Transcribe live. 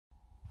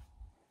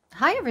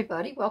Hi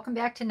everybody, welcome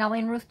back to Nellie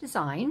and Ruth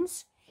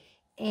Designs.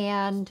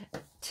 And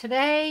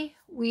today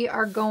we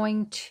are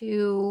going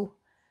to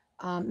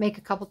make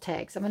a couple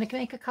tags. I'm going to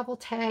make a couple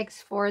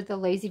tags for the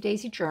Lazy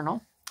Daisy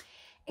journal.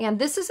 And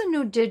this is a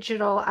new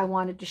digital I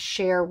wanted to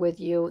share with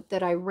you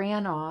that I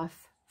ran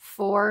off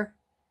for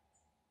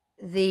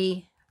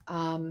the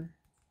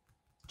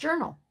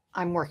journal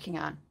I'm working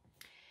on.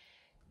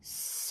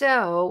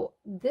 So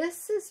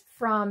this is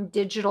from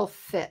Digital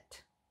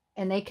Fit,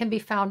 and they can be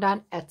found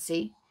on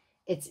Etsy.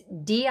 It's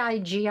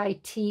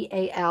DIGITALFIT,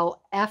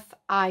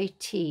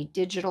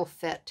 Digital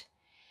Fit.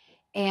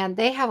 And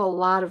they have a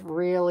lot of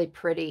really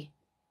pretty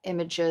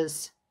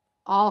images,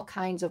 all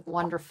kinds of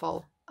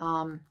wonderful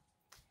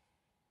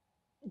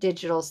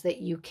digitals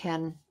that you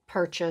can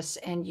purchase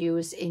and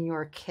use in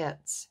your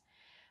kits.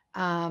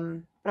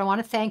 But I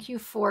want to thank you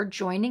for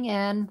joining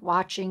in,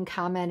 watching,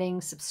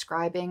 commenting,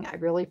 subscribing. I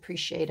really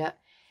appreciate it.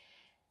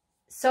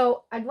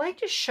 So I'd like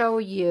to show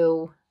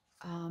you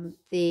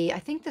I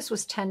think this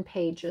was 10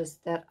 pages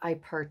that I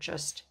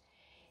purchased.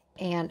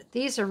 And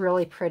these are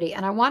really pretty.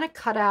 And I want to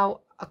cut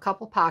out a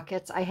couple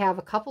pockets. I have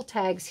a couple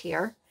tags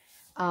here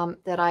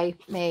that I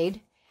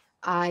made.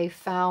 I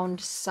found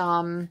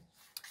some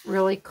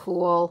really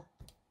cool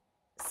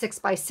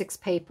 6x6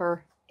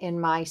 paper in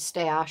my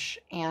stash,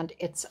 and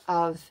it's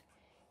of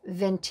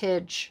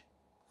vintage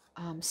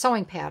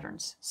sewing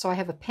patterns. So I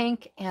have a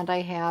pink and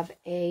I have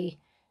a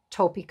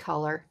taupey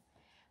color.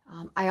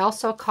 I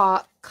also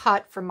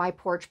cut from my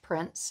porch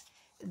prints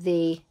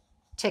the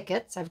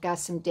tickets. I've got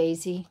some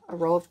daisy, a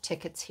row of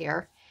tickets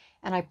here.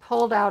 And I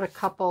pulled out a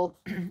couple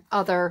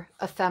other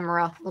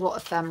little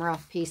ephemera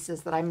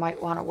pieces that I might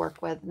want to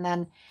work with. And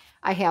then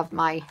I have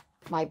my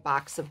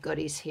box of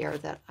goodies here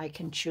that I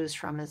can choose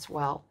from as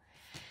well.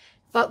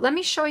 But let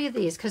me show you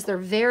these because they're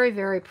very,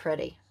 very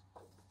pretty.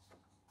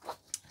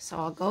 So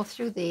I'll go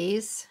through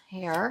these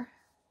here.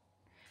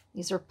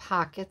 These are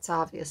pockets,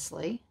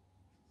 obviously.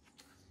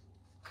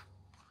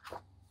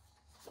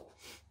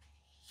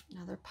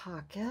 Another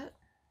pocket.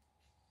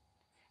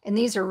 And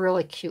these are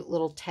really cute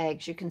little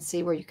tags. You can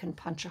see where you can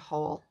punch a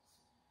hole.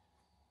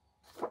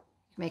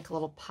 Make a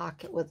little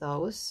pocket with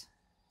those.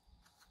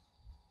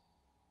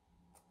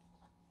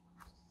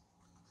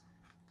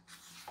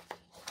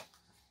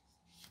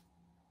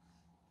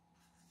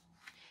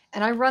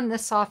 And I run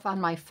this off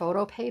on my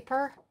photo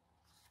paper.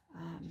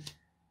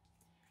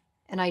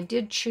 And I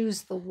did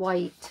choose the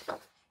white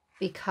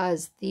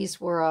because these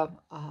were a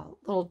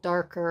little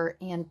darker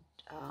and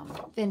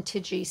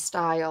vintagey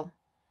style.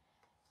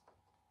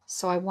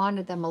 So I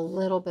wanted them a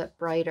little bit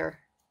brighter.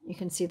 You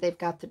can see they've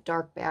got the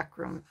dark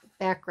background,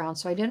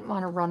 so I didn't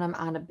want to run them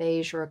on a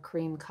beige or a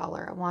cream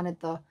color. I wanted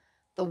the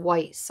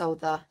white so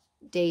the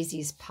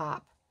daisies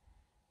pop.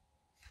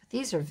 But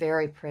these are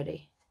very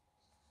pretty.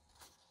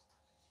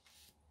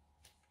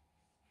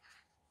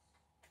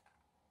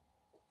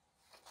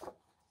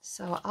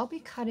 So I'll be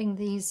cutting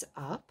these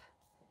up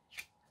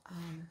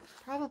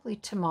probably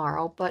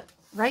tomorrow, but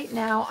right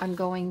now I'm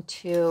going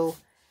to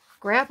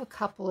grab a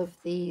couple of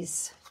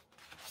these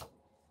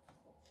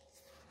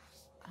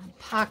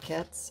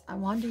pockets. I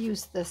wanted to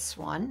use this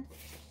one,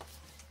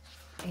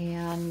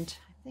 and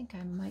I think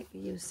I might be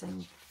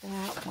using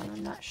that one.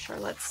 I'm not sure.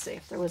 Let's see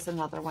if there was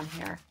another one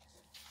here.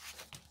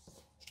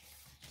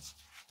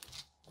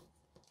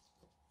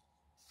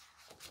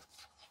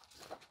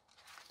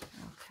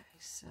 Okay,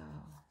 so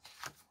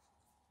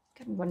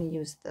I'm going to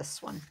use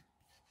this one.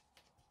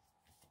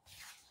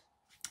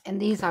 And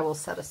these I will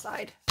set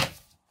aside.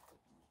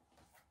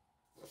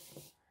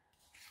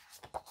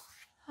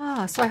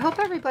 So I hope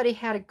everybody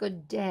had a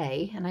good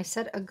day. And I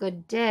said a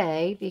good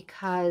day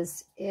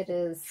because it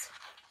is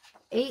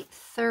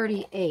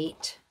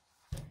 8:38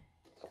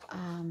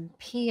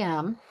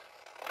 p.m.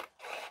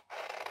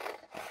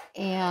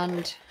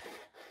 And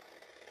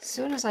as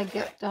soon as I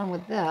get done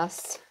with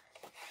this,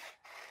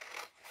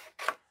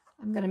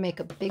 I'm going to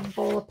make a big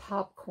bowl of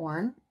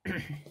popcorn.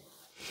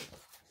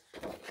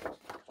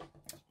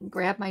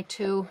 Grab my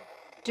two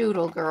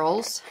doodle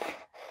girls,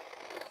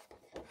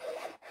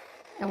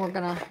 and we're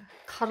going to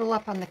cuddle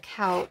up on the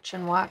couch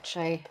and watch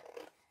a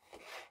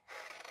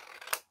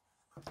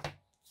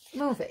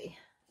movie.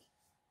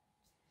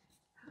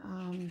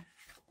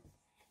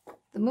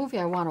 The movie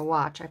I want to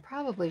watch, I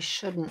probably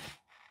shouldn't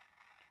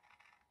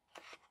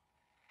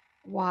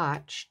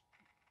watch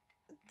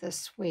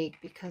this week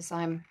because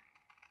I'm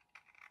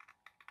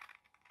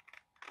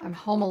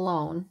home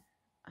alone.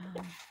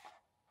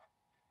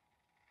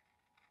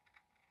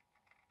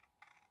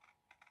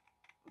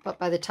 But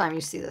by the time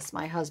you see this,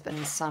 my husband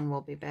and son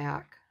will be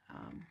back.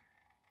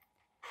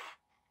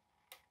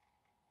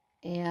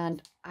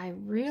 And I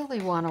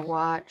really want to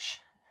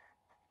watch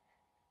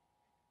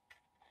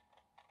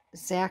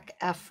Zac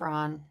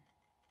Efron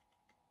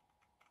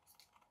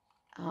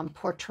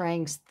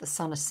portraying the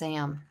son of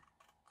Sam.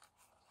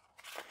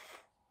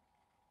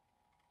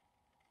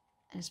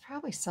 And it's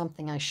probably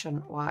something I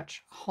shouldn't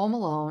watch. Home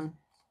alone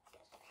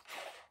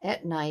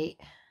at night.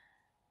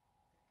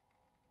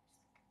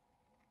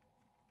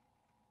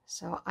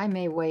 So I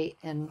may wait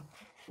and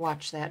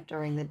watch that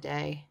during the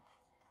day.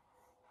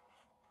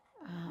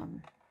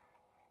 Um,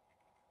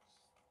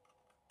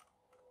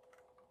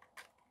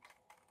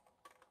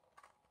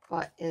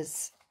 but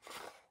is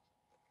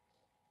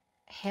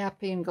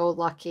happy and go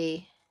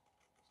lucky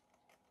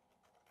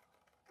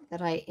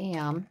that I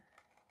am,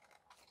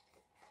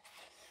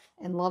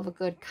 and love a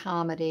good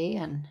comedy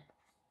and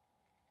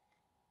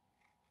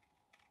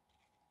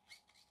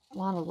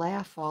want to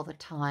laugh all the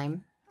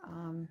time.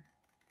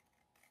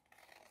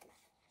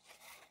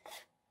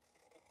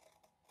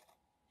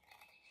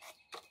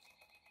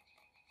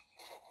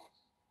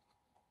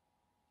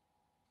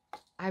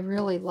 I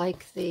really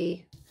like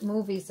the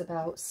movies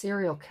about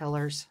serial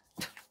killers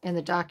and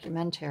the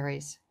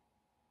documentaries.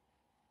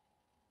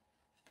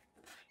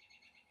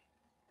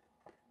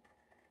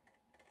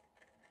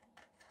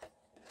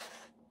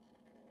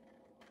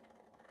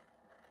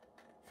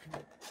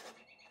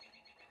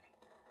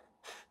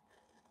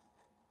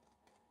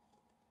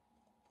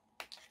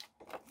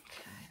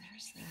 Okay,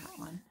 there's that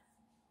one.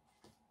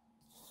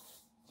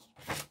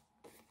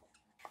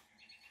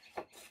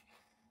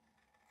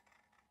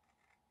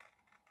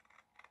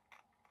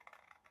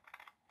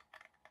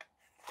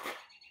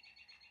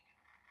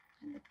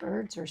 And the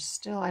birds are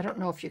still, I don't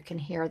know if you can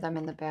hear them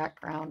in the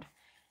background.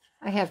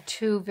 I have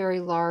two very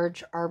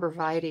large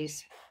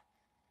arborvitaes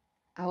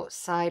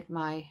outside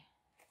my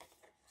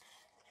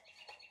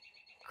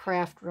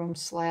craft room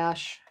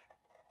slash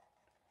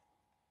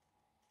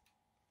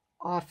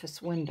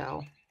office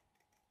window.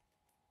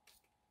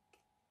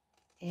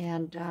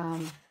 And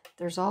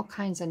there's all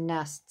kinds of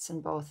nests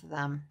in both of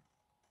them.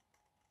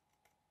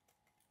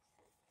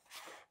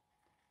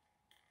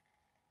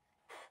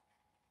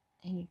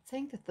 And you'd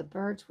think that the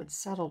birds would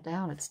settle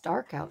down. It's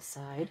dark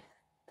outside.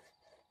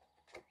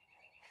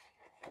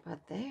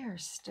 But they are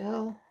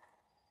still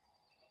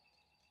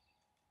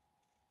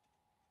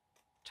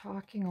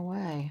talking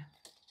away.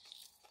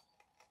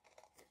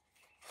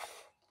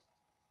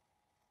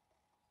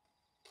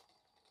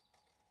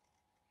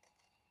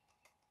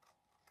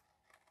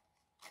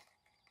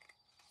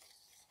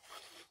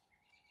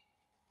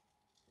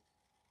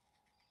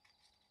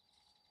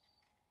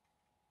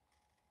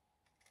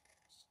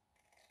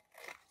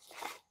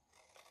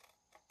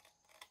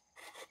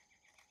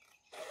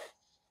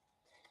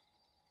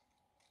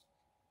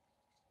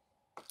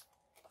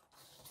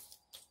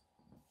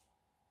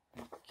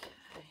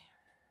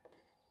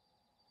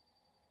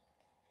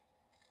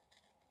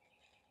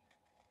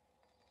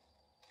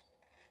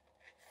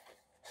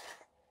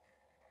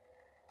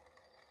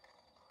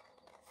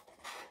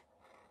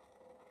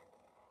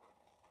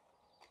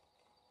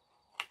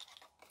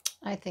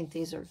 I think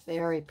these are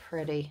very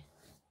pretty.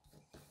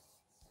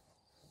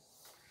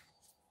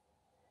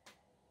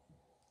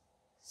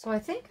 So I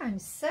think I'm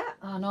set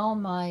on all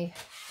my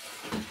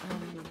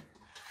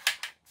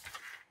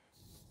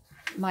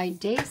my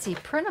daisy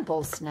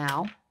printables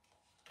now.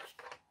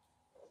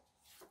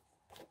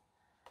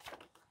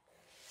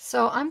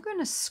 So I'm going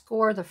to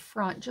score the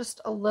front just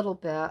a little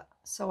bit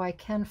so I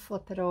can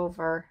flip it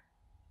over.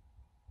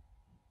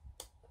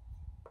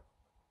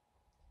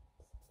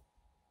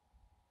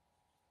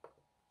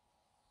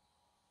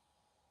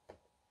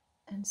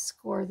 And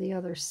score the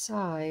other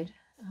side.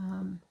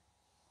 And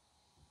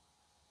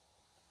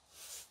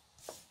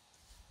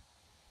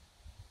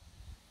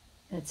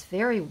it's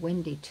very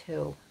windy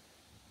too.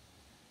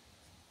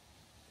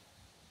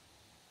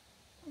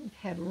 We've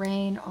had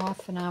rain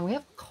off and on. We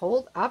have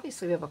cold,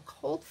 obviously we have a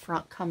cold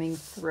front coming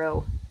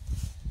through.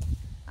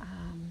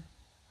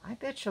 I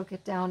bet you'll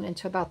get down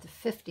into about the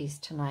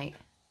 50s tonight.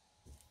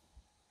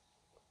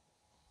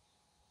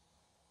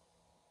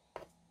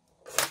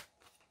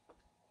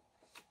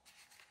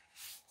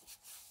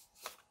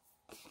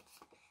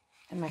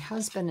 And my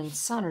husband and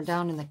son are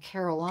down in the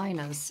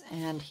Carolinas,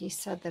 and he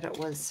said that it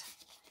was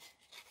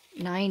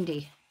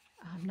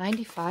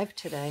 95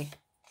 today.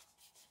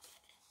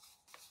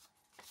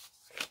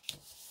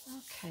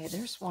 Okay,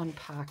 there's one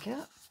pocket.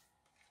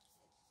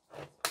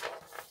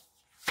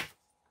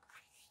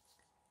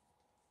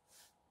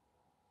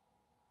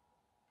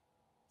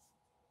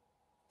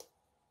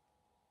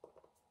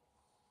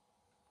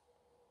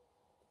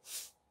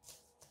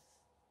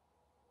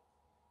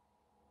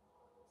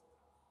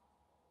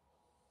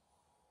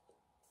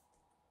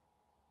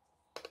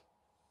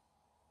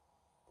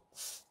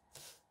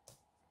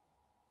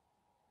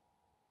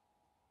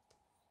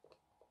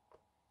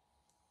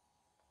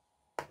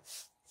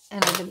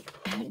 And I've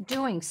been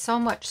doing so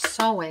much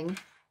sewing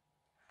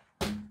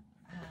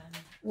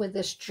with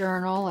this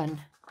journal, and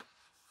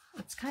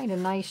it's kind of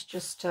nice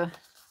just to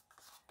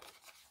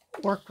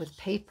work with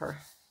paper.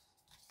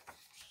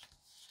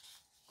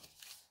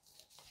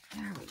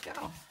 There we go.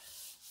 All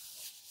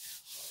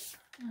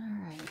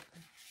right.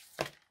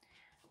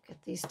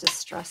 Get these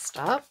distressed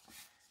up.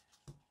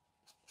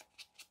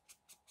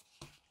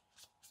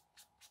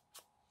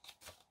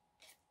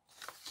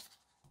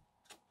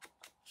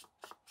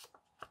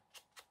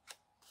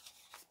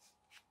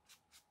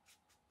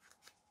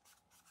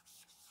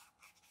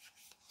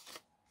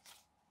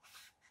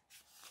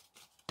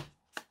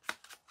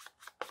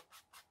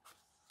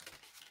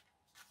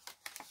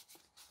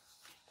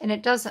 And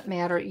it doesn't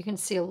matter. You can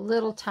see a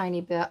little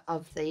tiny bit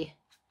of the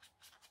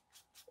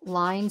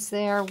lines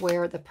there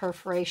where the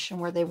perforation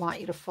where they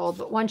want you to fold.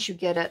 But once you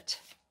get it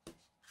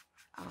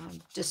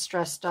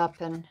distressed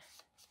up and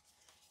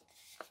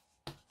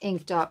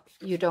inked up,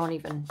 you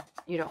don't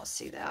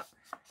see that.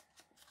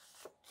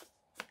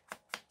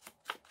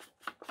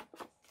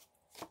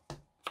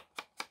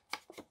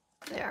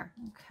 There,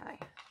 okay.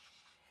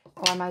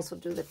 Oh, I might as well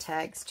do the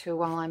tags too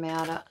while I'm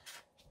at it.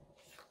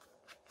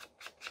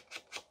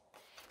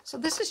 So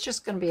this is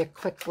just going to be a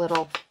quick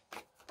little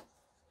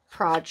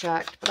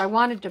project, but I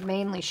wanted to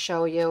mainly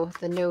show you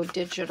the new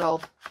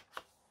digital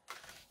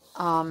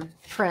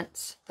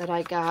prints that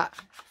I got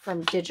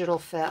from Digital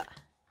Fit.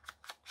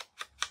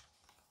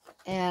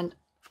 And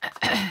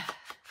I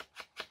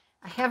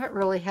haven't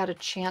really had a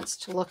chance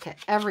to look at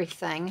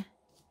everything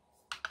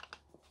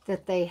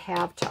that they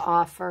have to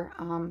offer.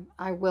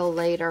 I will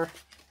later,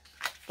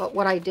 but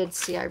what I did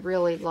see I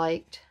really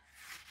liked.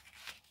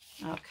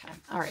 Okay,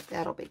 all right,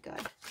 that'll be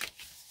good.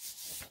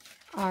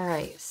 All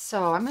right,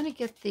 so I'm going to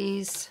get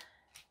these.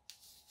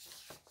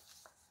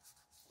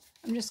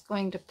 I'm just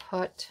going to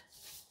put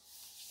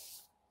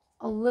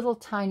a little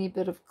tiny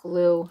bit of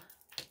glue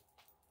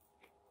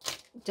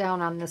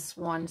down on this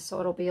one, so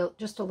it'll be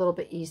just a little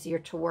bit easier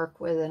to work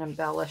with and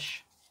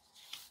embellish.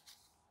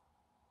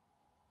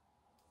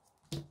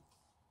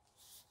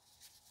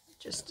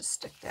 Just to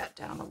stick that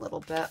down a little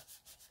bit.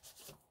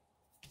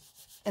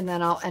 And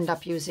then I'll end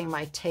up using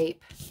my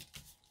tape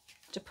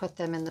to put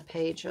them in the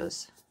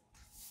pages.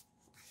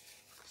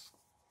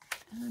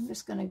 And I'm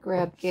just going to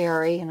grab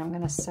Gary and I'm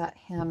going to set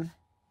him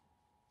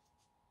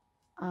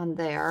on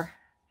there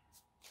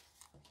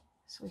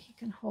so he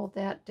can hold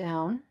that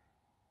down.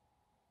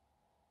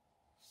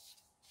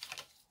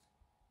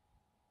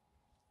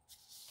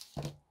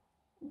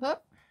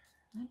 Whoop,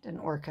 that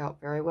didn't work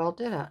out very well,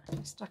 did it?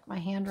 I stuck my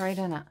hand right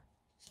in it.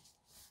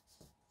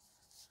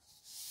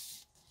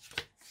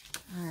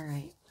 All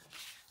right.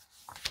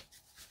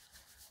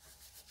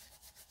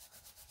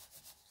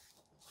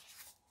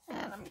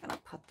 And I'm going to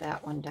put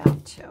that one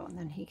down too, and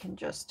then he can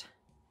just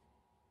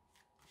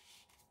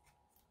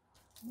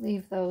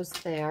leave those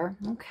there.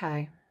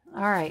 Okay.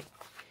 All right.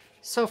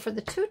 So for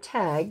the two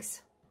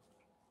tags,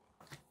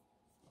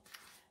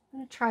 I'm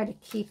going to try to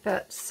keep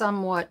it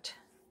somewhat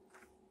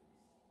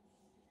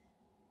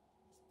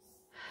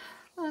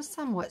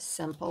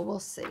simple. We'll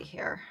see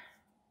here.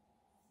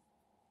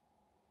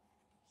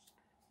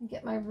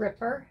 Get my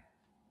ripper.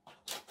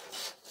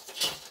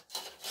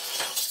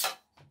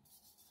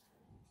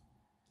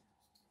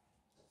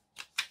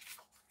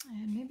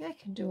 And maybe I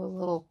can do a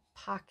little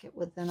pocket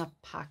within a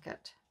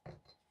pocket. I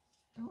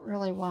don't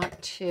really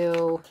want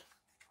to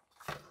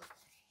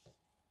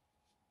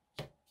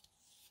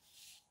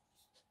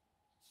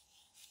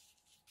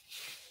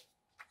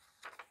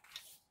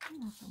I don't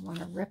know if I want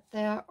to rip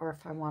that or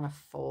if I want to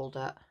fold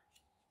it.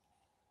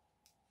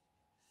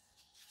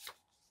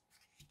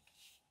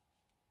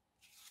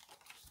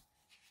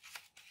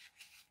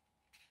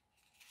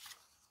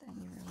 Then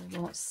you really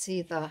won't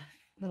see the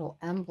little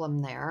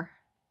emblem there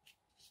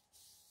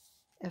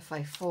if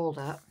I fold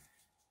it.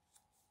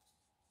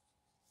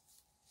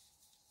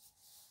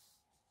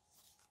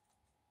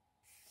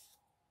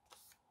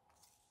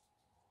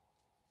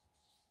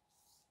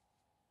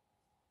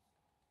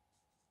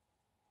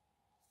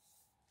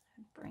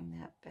 Bring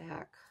that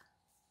back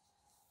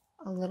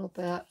a little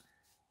bit.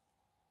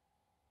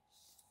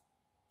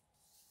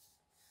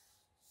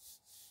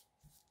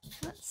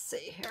 Let's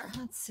see here.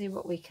 Let's see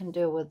what we can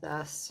do with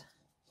this.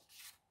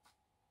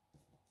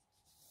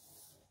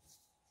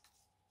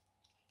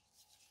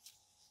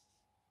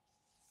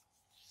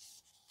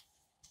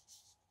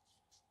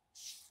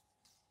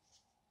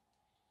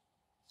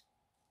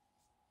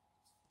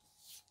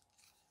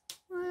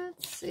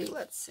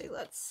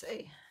 Let's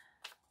see.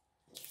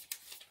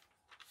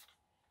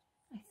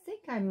 I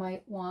think I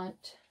might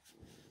want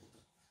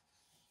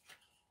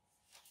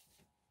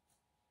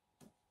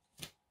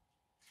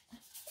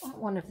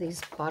one of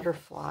these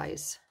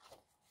butterflies.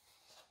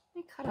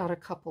 Let me cut out a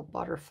couple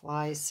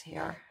butterflies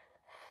here.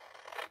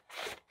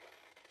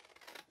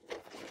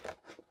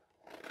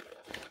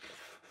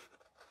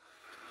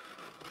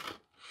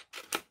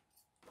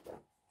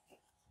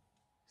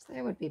 So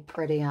they would be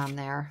pretty on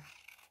there.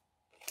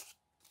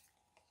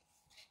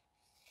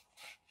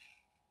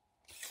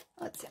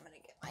 Let's see, I'm going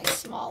to get my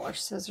smaller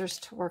scissors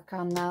to work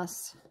on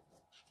this.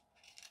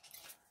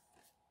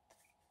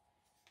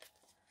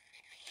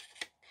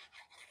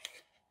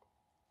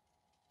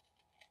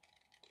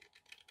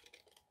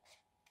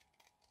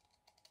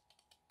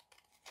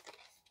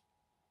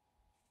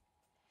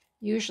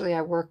 Usually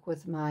I work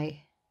with my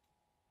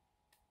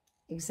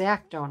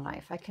X-Acto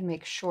knife. I can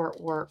make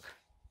short work.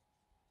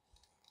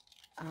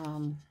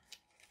 And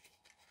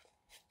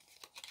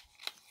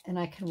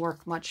I can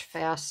work much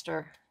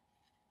faster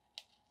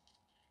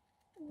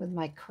with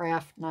my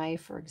craft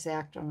knife or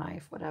X-Acto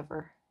knife,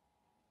 whatever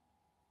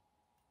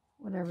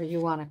you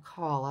want to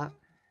call it.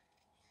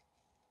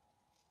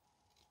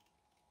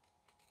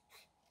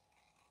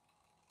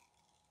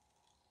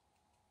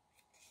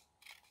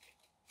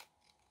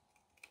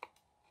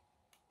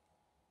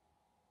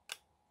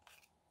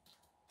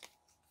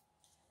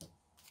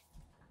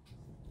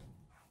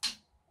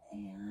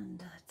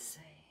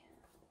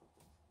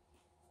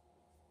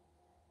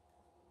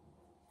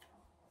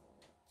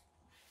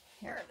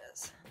 Here it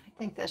is. I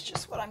think that's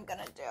just what I'm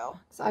gonna do.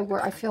 So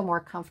I feel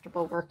more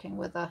comfortable working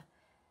with a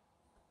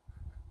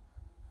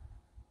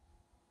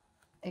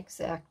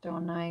X-Acto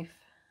knife.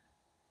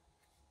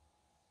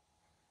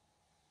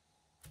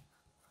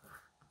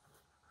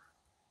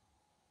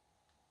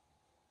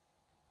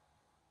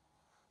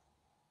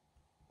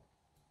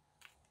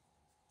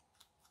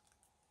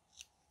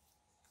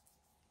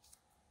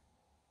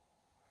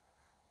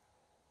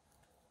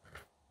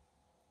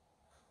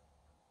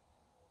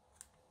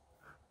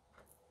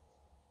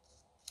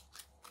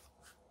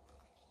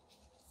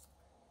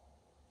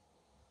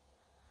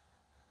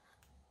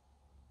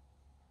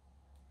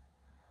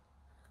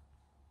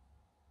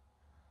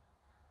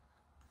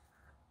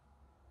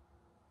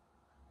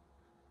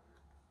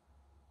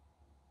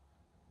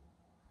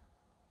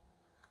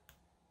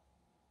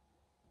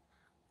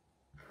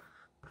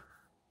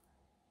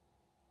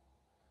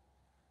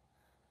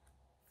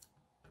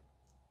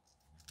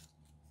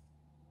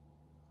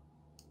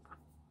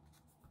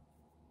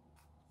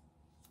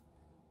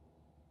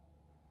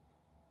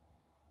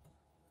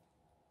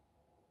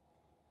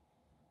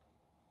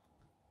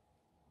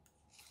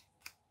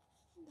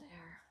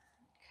 There.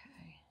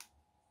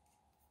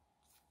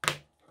 Okay.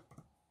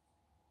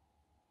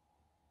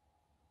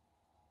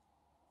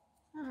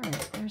 All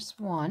right, there's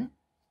one.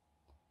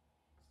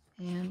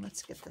 And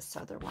let's get this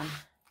other one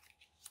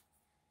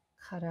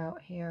cut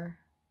out here.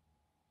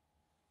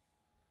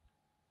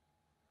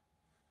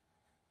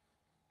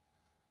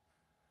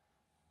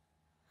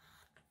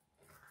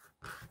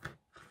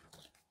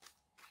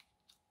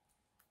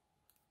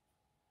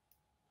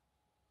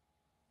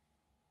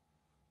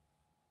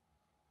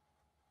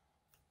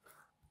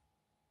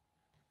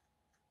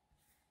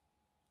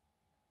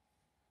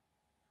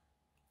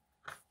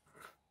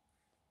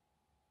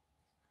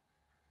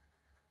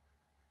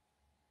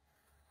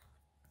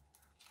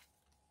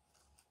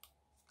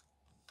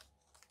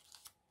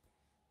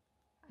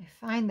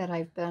 I find that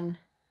I've been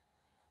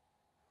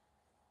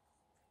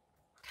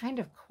kind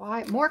of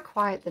quiet, more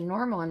quiet than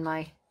normal in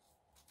my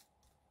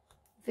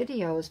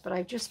videos, but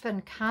I've just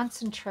been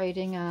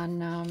concentrating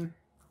on,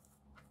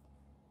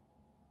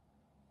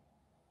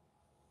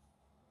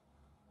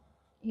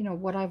 you know,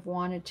 what I've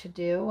wanted to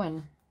do.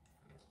 And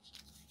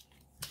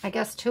I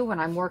guess too, when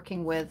I'm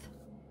working with,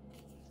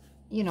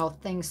 you know,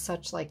 things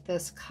such like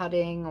this,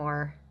 cutting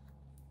or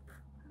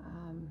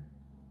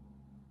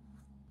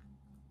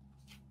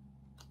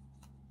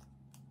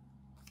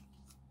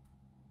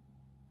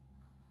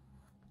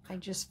I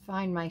just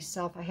find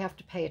myself, I have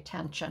to pay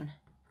attention.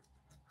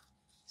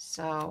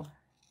 So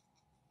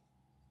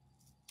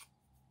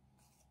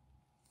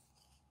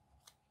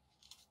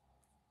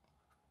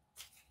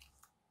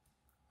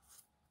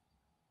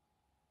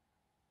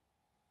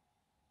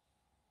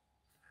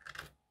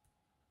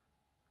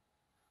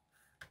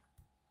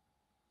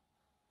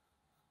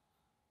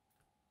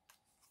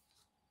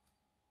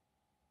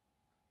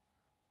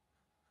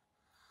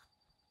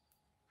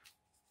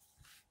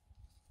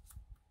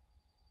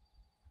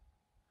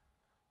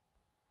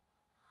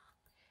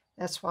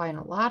that's why in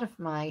a lot of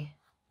my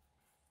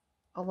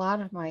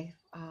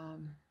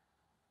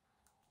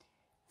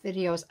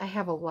videos, I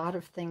have a lot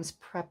of things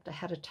prepped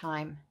ahead of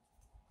time.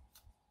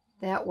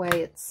 That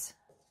way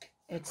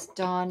it's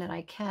done and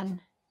I can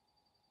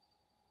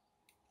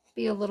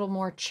be a little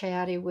more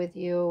chatty with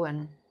you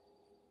and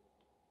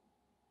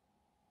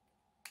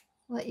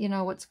let you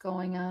know what's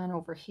going on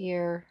over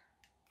here.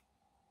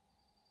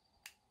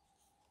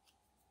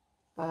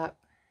 But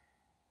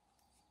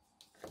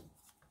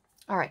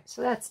all right,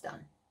 so that's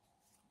done.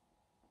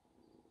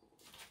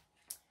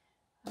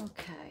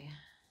 Okay.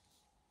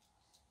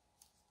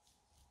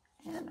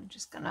 And I'm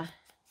just gonna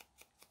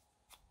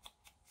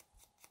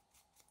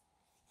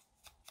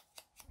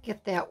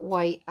get that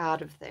white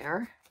out of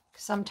there.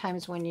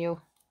 Sometimes when if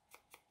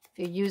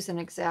you use an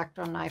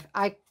X-Acto knife,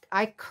 I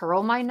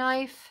curl my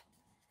knife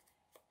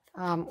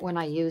when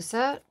I use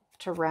it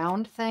to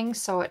round things,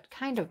 so it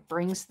kind of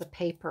brings the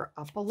paper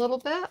up a little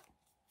bit.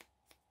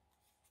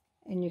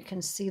 And you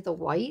can see the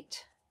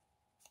white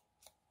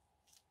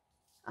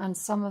on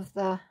some of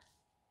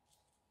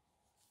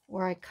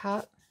where I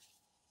cut.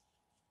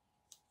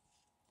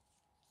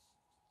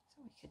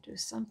 So we could do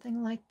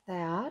something like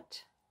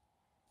that.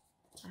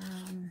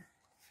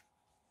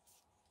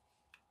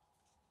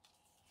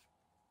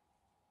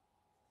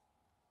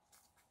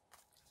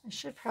 I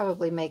should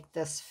probably make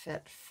this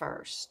fit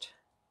first.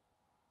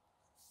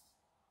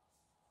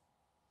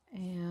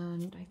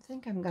 And I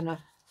think I'm going to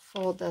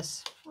fold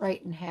this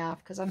right in half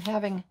because I'm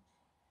having,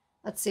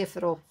 let's see if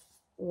it'll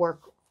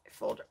work.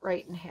 Fold it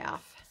right in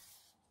half.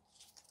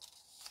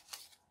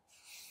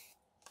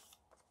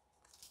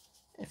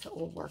 If it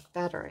will work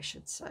better, I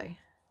should say.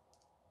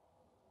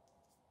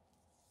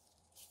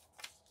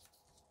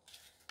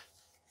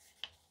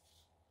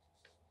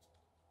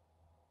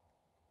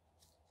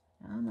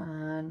 Come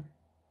on.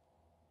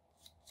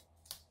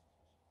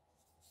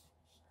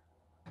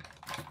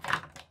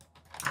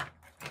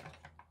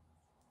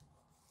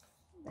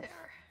 There.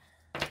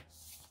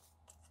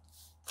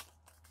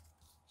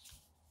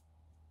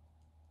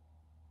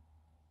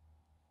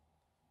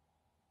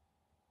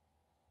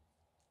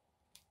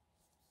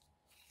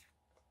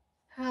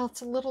 Well,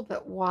 it's a little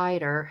bit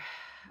wider.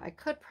 I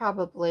could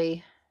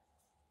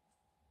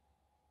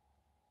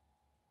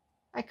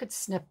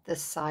snip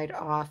this side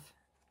off.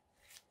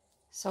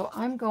 So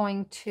I'm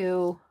going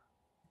to,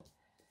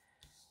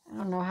 I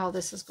don't know how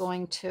this is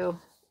going to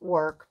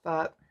work,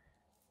 but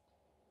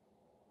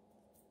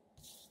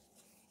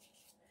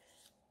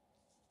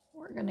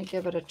we're going to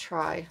give it a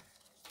try.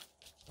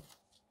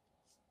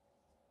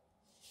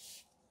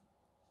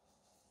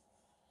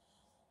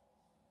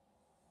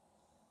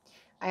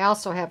 I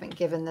also haven't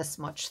given this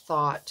much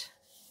thought.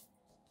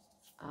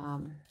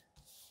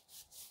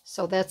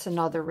 So that's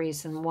another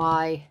reason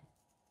why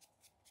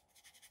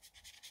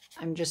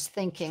I'm just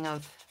thinking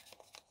of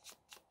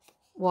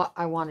what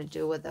I want to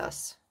do with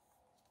this.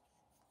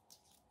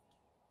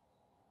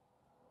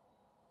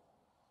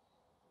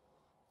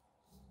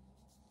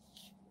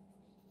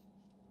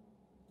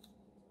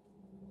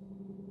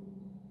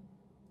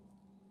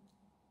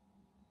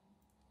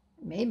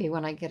 Maybe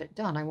when I get it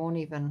done, I won't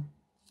even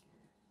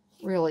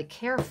really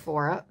care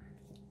for it.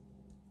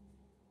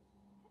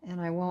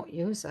 And I won't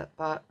use it,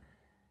 but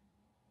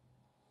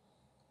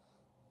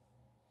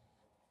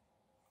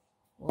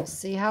we'll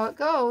see how it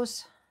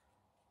goes.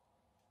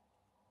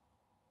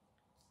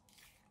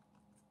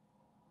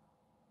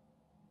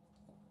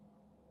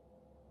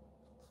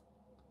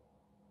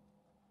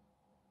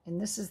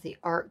 And this is the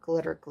art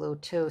glitter glue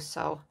too,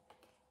 so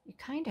you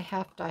kind of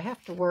have to, I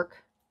have to work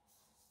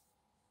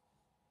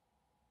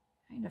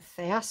kind of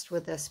fast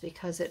with this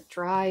because it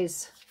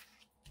dries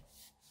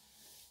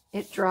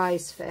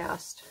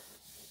fast.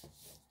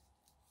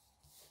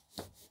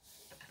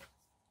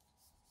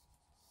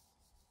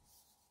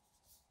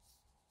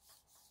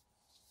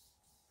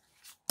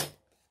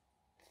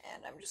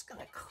 And I'm just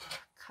going to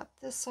cut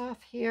this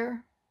off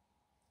here.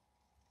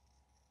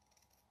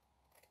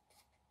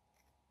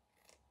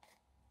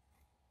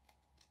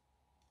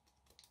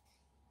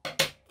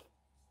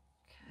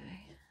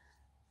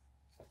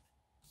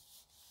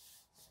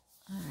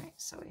 All right,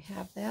 so we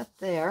have that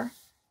there.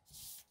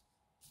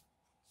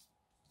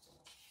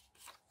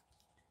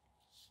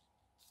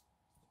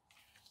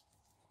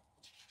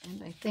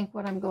 And I think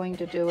what I'm going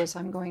to do is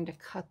I'm going to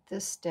cut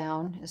this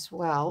down as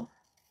well.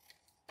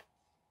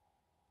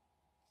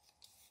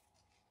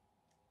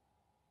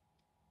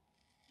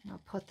 And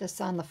I'll put this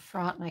on the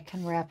front and I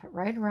can wrap it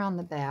right around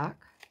the back.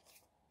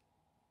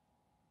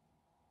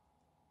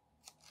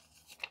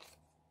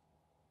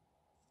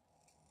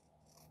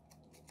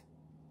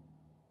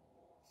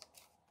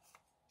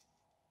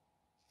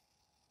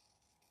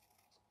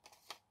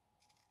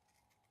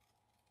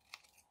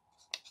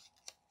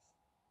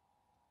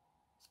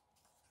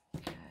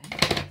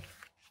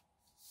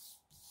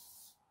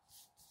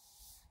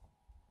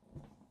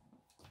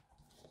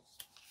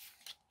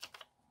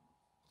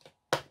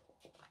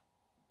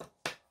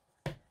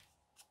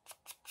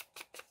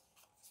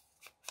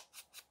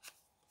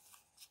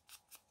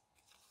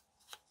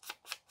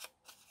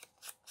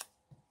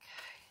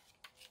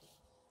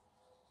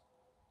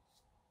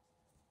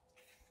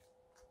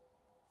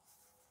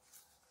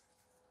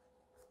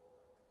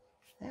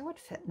 That would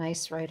fit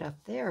nice right up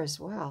there as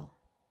well.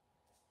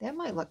 That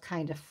might look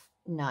kind of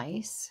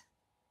nice.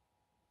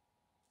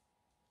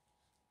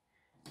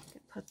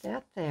 Could put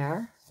that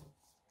there.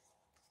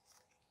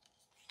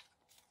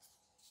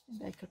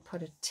 And I could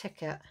put a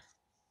ticket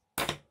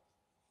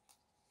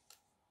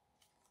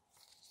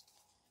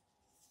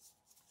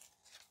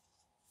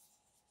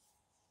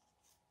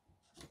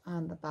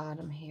on the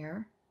bottom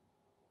here.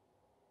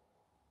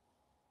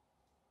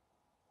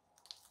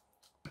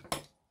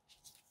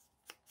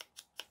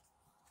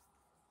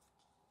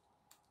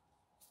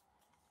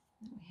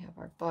 We have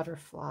our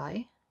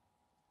butterfly.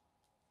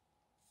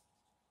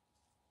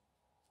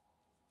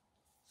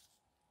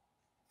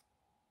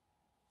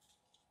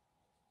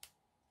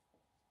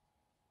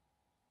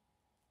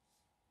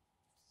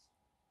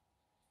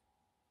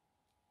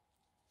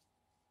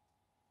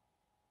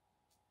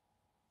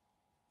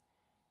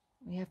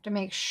 We have to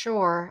make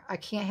sure I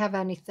can't have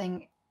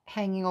anything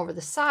hanging over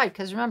the side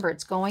because remember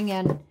it's going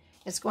in,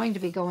 it's going to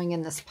be going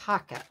in this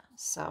pocket.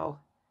 So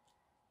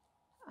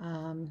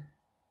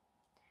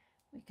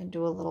we can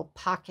do a little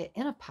pocket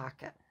in a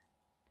pocket.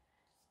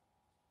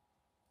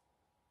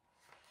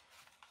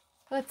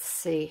 Let's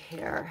see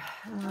here.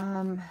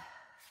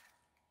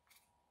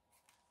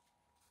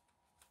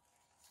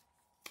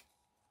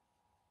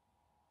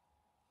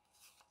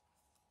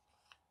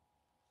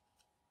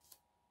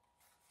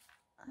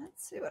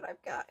 Let's see what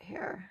I've got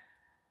here.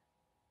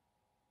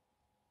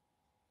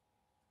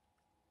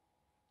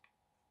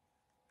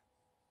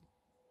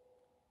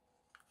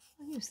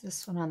 I'll use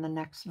this one on the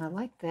next one. I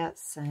like that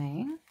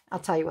saying. I'll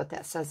tell you what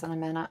that says in a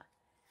minute.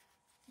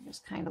 I'm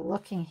just kind of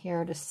looking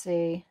here to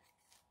see.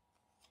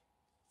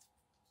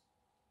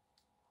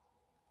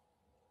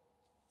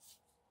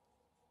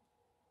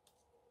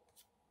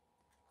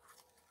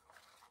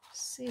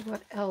 See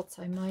what else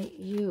I might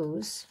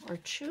use or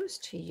choose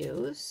to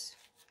use.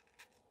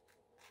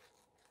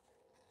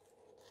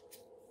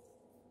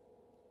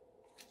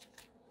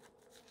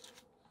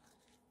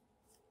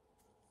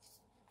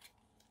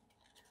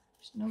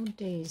 There's no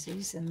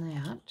daisies in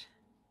that.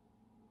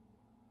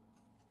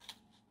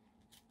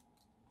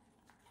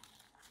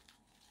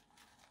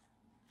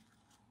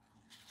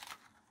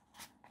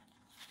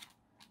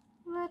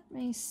 Let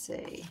me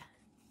see.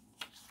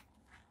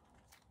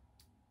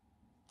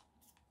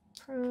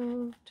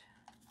 Approved.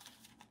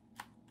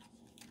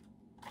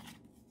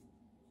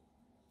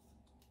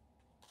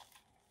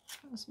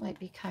 Those might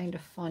be kind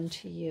of fun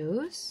to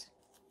use.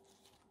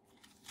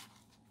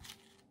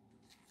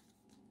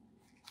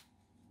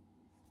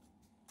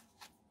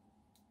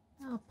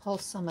 I'll pull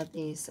some of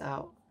these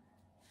out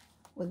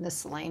with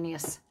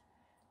miscellaneous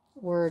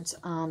words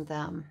on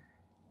them.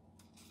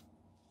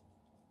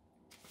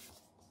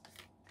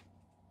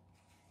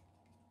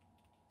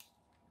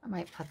 I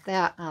might put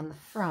that on the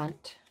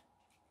front.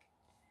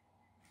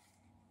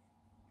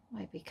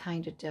 Might be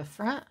kind of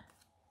different.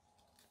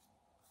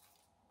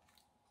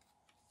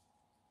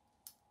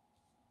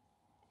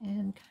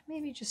 And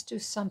maybe just do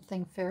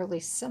something fairly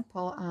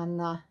simple on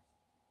the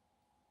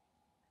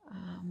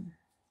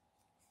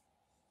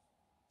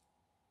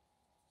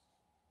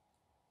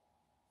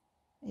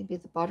maybe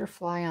the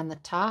butterfly on the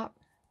top.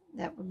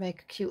 That would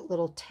make a cute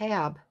little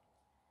tab.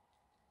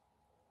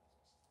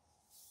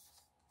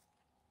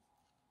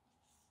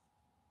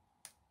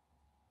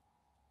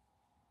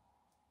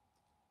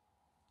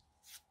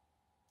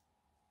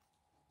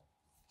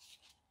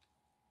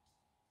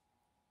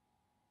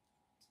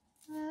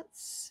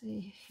 Let's see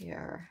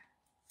here.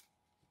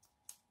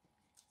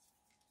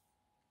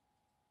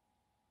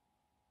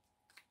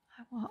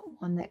 I want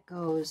one that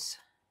goes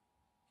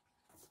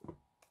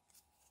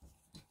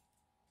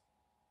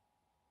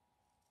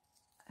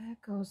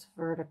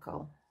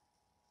vertical.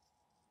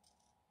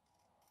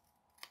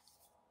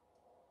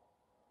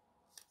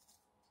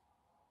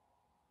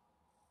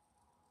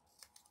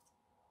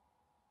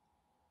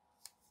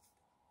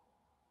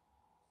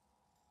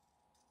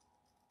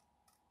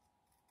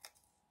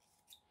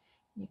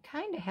 You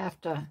kind of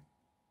have to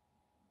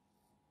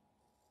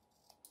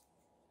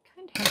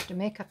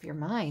make up your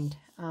mind.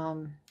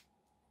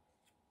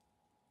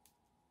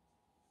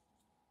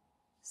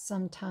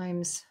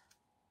 Sometimes,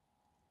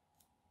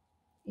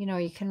 you know,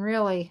 you can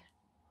really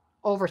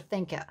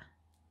overthink it.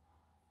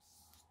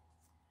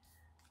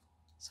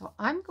 So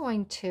I'm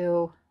going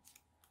to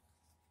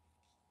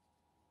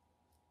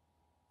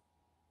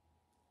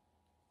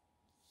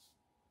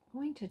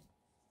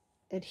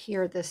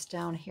adhere this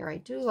down here. I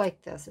do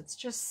like this. It's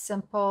just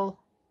simple.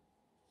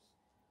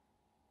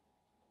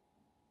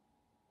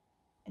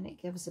 And it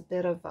gives a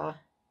bit of a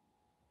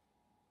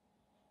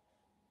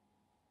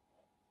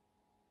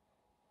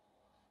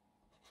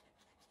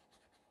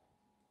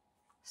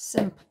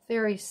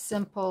very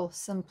simple,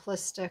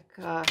 simplistic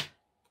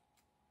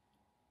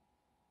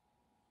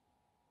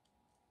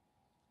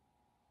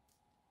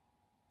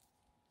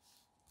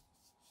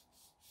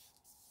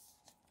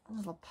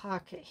little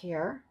pocket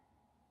here.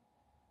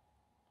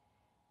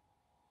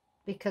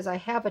 Because I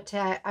have a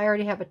tag, I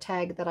already have a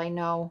tag that I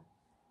know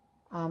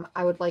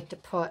I would like to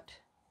put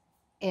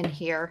in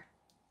here.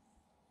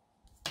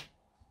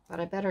 But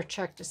I better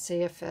check to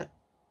see if it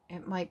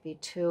might be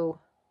too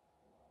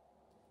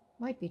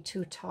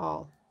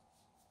tall.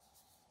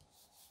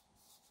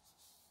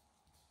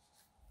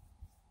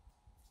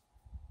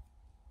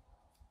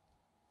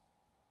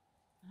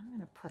 I'm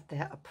going to put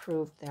that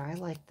approved there. I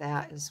like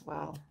that as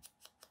well.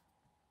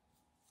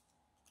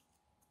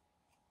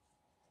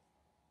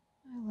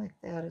 I like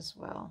that as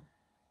well.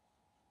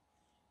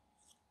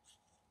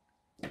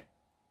 Okay.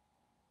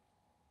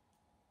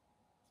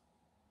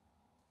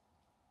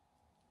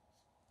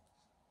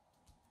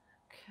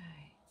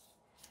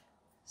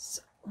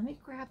 So let me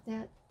grab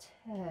that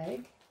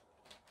tag.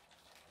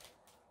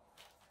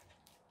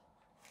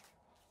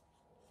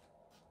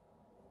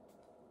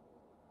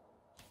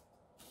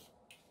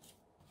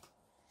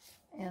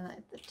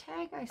 And the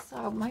tag I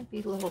saw might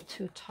be a little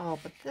too tall,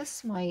 but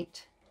this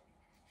might...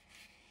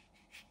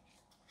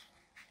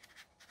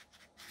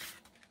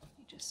 Let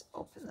me just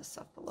open this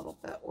up a little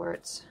bit where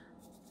it's...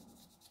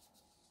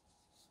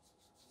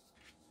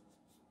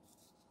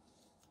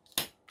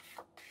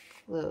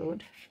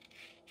 glued.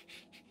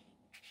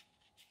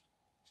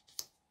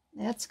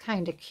 That's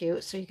kind of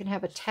cute. So you can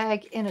have a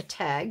tag in a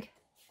tag.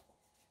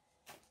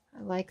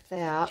 I like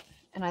that.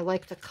 And I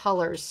like the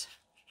colors.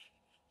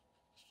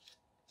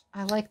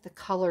 I like the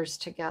colors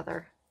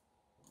together.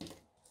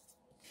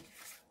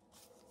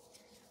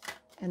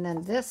 And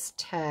then this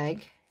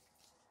tag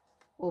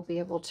will be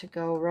able to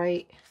go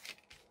right,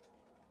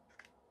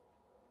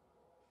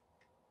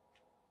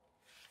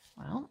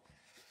 well,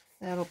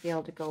 that'll be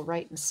able to go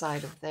right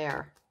inside of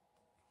there.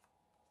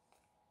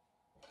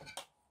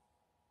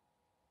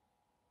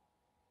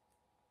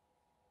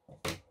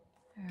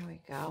 There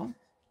we go.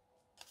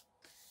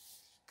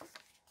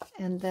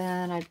 And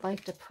then I'd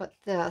like to put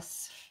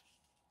this,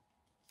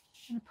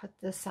 I'm going to put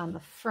this on the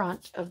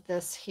front of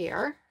this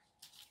here.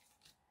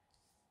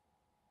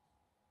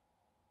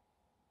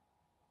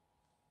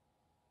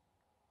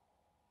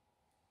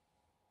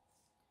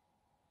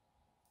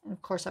 And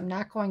of course, I'm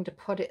not going to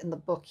put it in the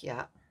book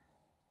yet.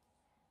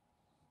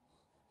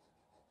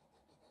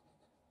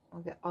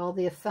 We'll get all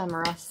the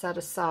ephemera set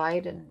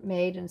aside and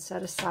made and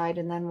set aside,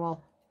 and then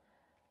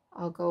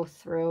I'll go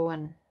through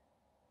and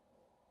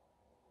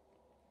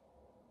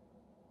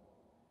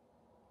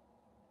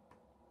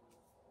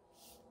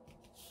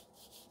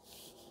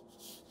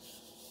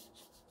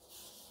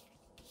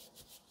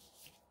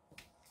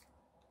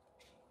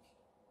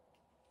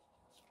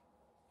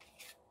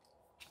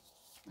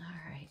all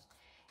right.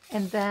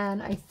 And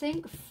then I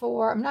think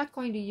I'm not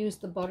going to use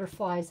the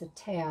butterfly as a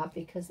tab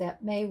because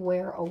that may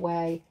wear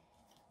away.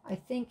 I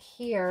think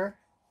here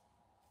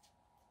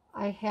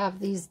I have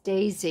these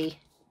daisy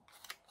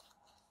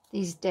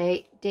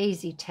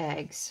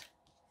tags,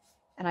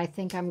 and I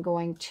think I'm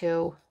going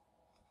to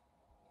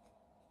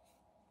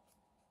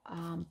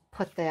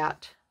put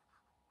that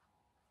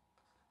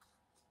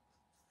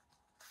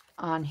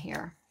on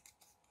here.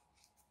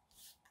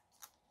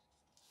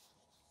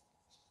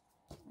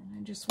 And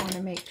I just want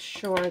to make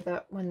sure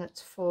that when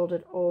it's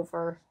folded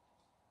over,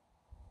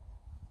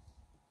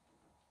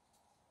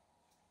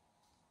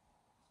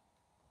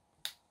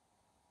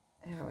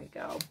 there we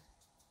go,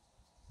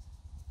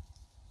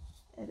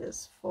 it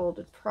is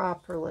folded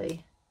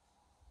properly.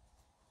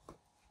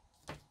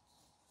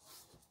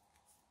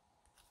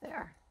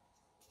 There.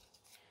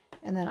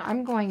 And then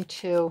I'm going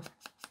to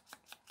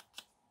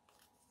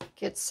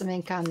get some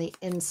ink on the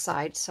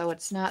inside so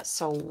it's not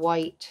so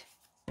white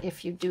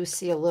if you do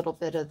see a little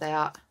bit of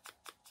that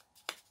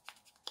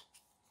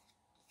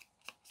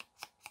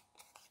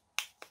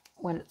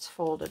when it's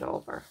folded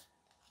over.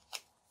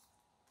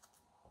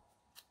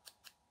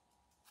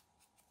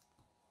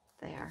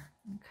 There,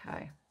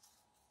 okay.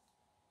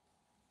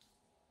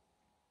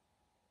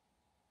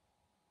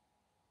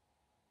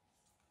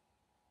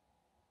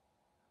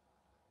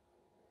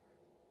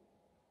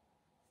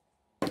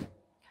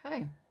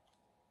 Okay.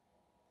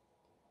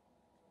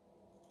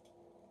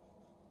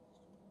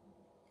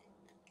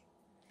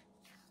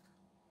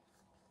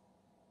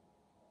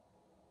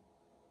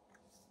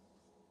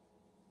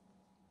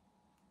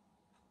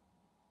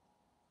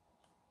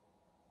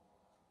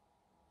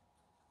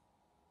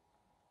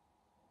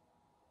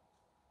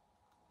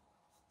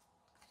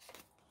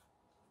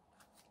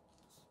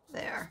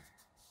 There.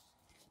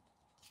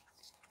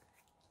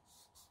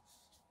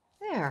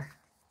 There.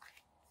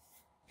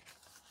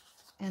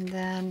 And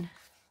then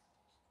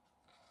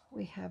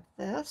we have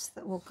this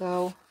that will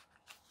go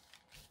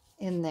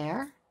in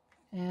there.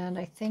 And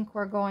I think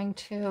we're going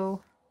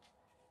to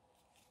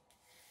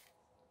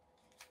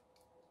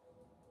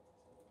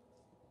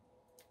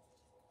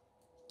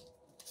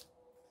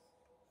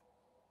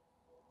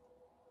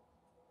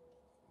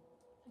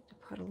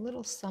put a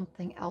little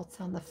something else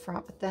on the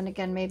front, but then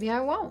again, maybe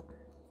I won't.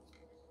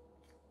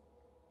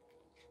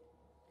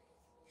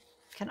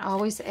 Can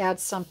always add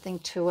something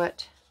to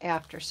it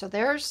after. So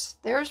there's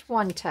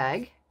one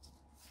tag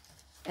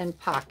and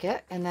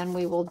pocket, and then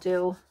we will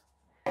do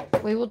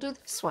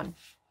this one.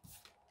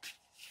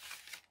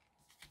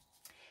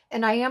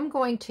 And I am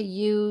going to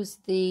use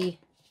the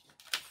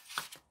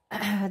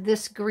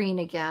this green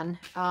again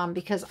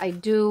because I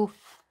do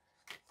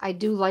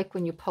like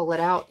when you pull it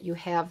out, you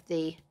have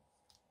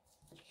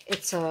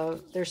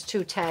there's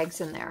two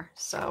tags in there,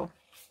 so.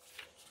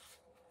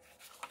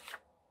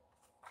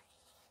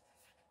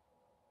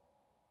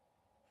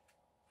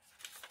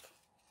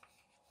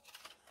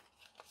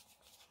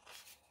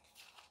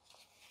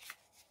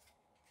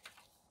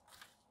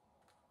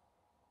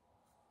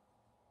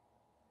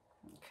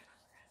 Okay,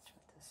 I'm going to do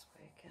it this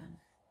way again.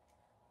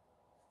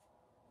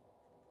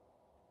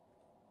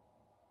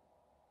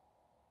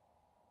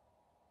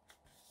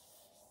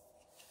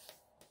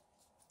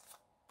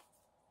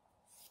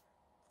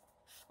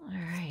 All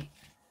right.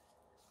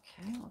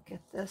 Okay, we'll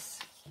get this.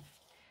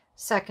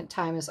 Second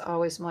time is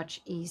always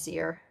much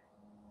easier.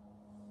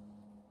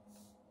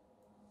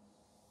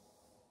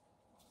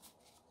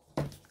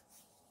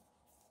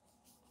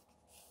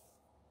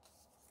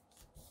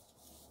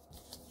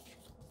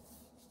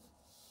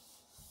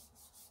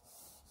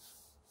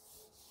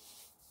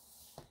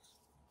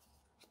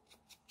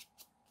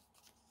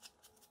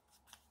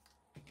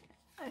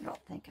 I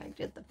don't think I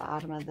did the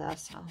bottom of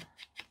this. I'll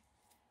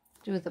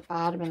do the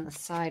bottom and the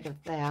side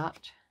of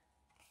that.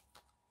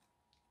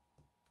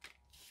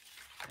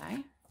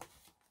 Okay.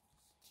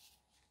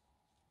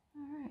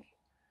 All right.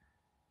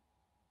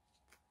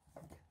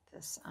 Get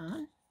this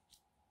on.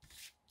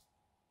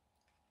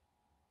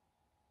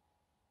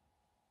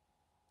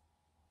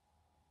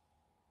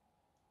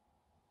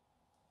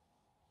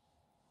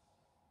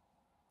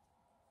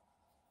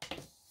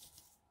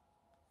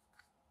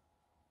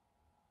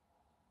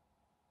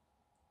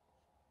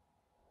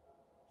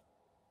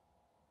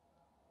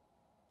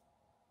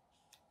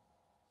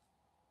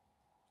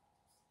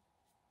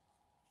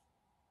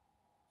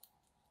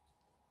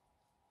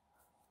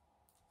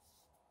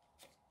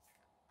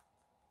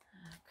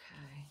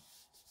 Okay.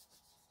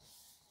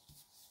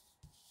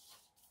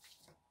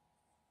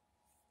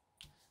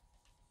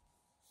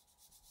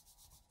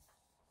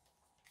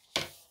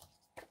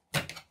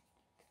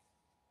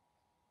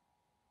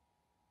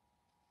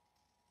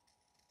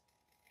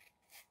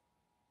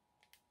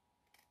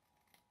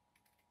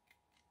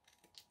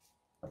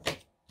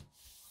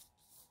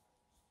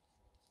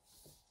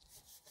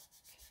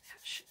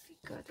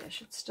 good. They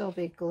should still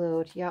be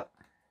glued. Yep.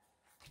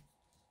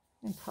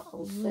 And put a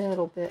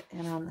little bit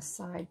in on the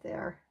side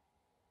there.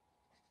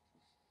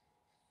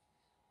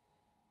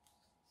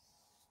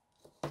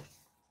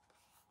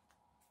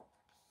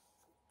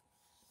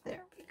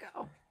 There we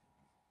go.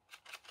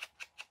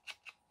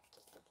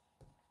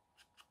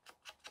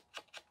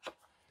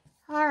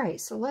 All right,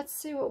 so let's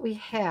see what we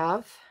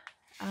have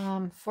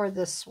for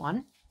this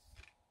one.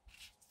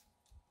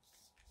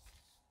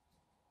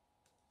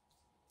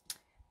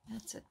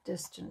 That's a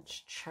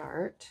distance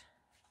chart.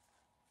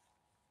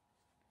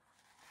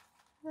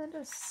 Let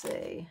us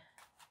see.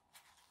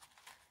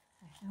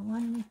 I don't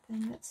want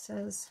anything that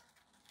says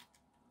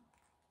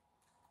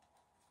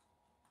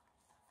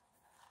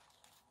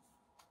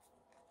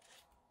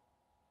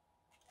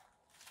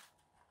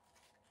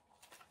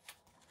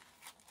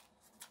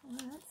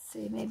let's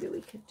see, maybe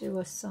we could do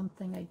a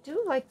something. I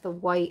do like the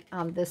white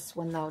on this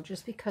one though,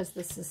 just because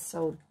this is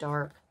so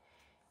dark.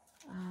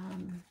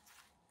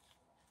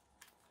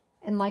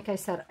 And like I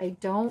said, I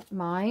don't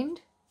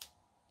mind.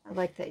 I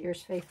like that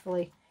yours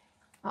faithfully.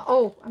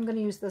 Oh, I'm going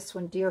to use this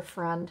one, dear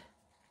friend.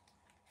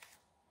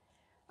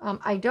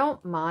 I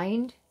don't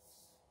mind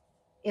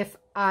if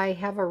I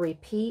have a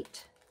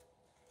repeat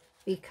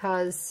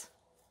because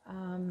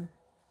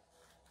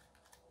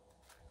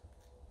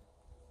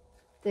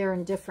they're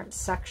in different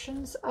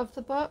sections of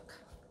the book.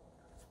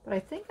 But I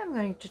think I'm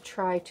going to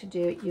try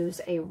to use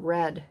a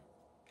red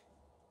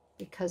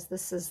because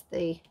this is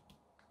the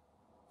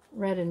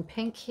red and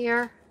pink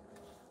here.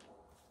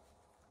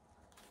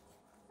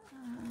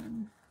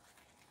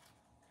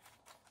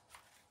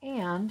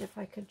 And if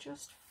I could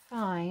just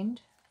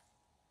find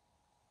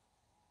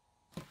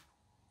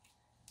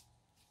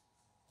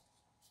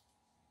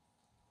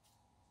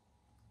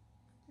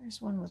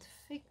there's one with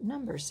fake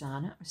numbers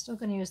on it. I'm still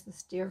going to use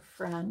this dear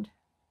friend.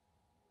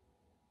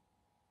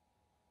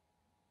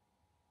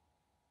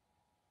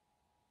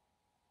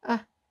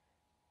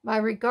 My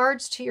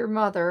regards to your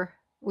mother.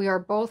 We are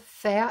both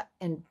fat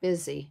and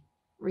busy.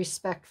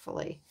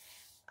 Respectfully.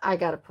 I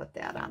got to put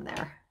that on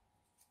there.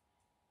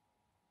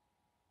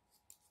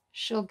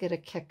 She'll get a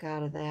kick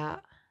out of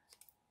that.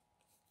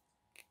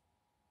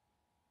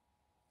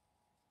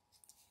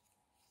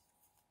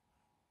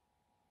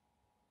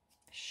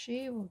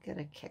 She will get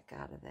a kick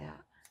out of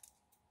that.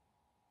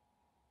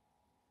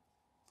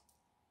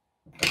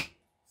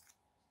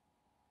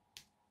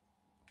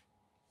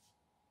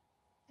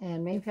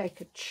 And maybe I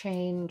could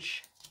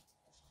change.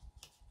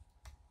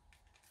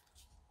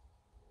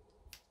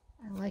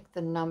 I like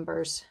the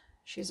numbers.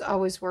 She's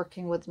always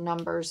working with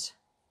numbers.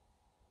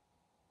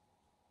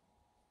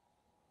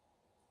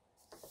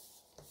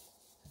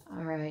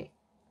 All right,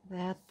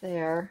 that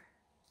there.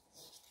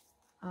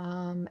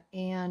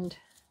 And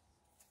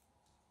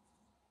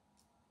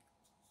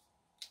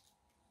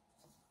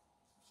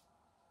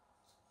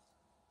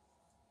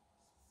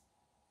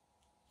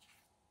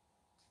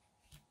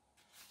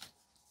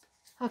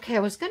okay, I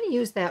was going to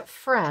use that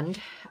friend,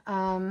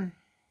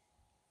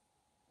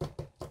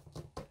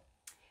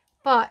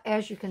 but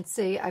as you can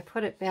see, I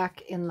put it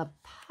back in the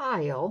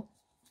pile,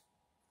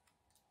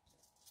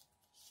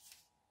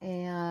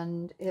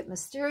 and it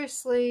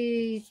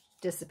mysteriously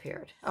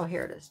disappeared. Oh,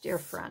 here it is, dear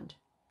friend.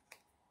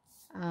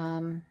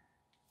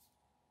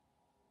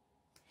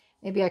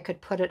 Maybe I could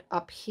put it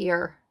up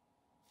here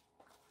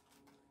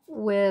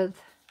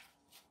with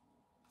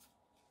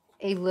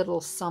a little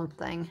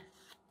something.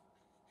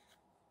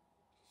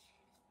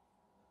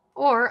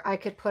 Or I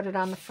could put it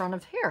on the front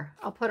of here.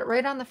 I'll put it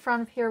right on the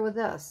front of here with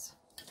this.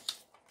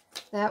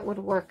 That would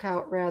work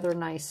out rather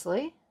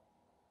nicely.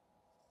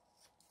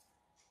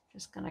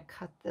 Just going to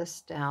cut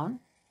this down.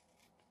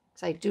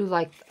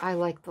 Because I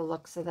like the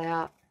looks of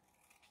that.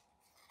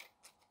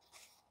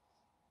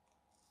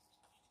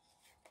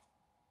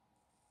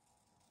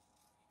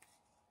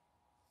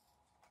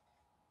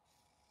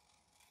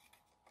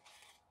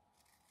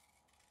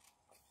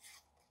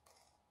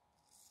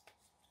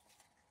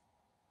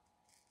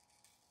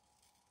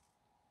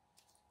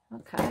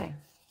 Okay.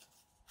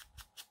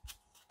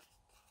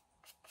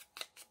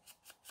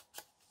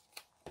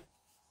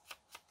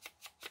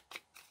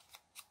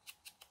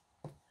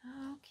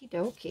 Okie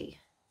dokie.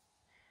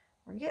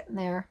 We're getting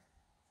there.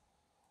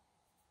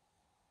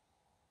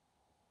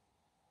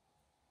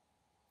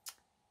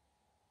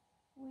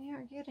 We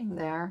are getting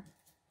there.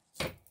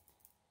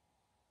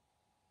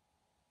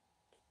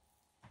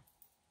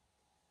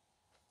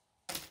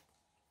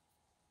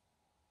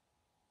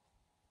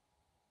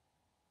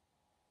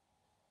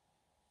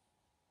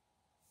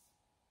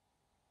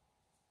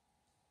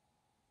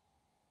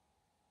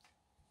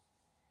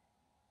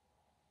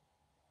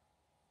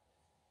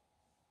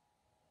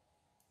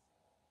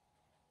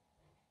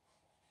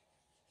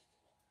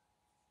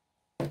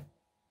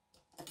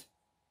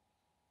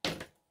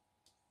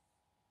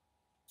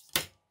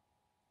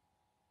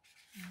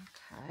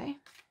 Okay.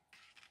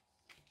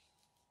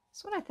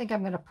 This one I think I'm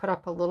going to put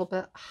up a little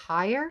bit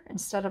higher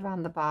instead of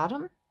on the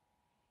bottom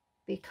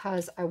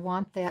because I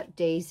want that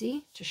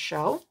daisy to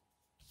show.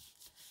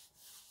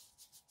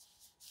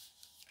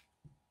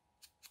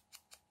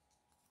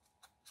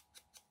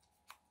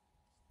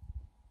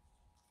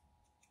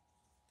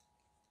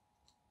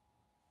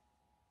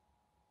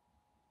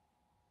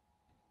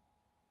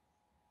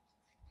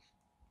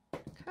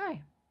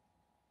 Okay.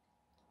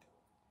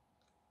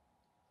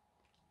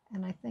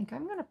 And I think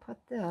I'm going to put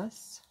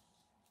this,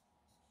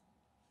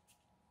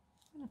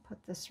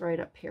 right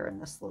up here in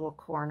this little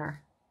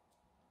corner.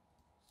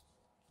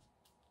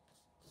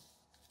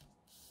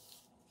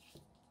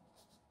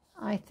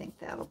 I think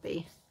that'll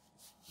be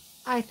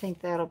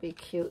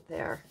cute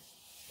there.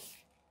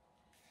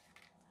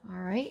 All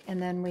right,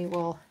 and then we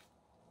will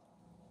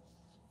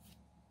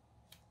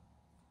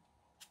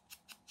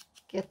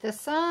get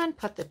this on,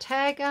 put the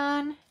tag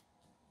on.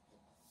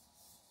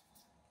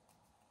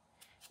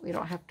 We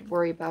don't have to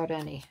worry about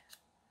any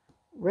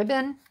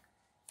ribbon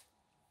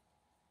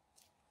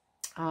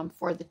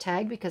for the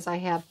tag because I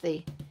have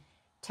the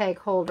tag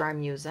holder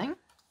I'm using.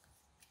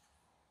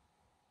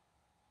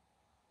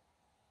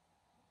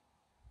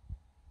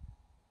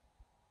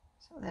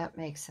 So that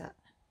makes it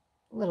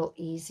a little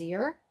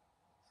easier.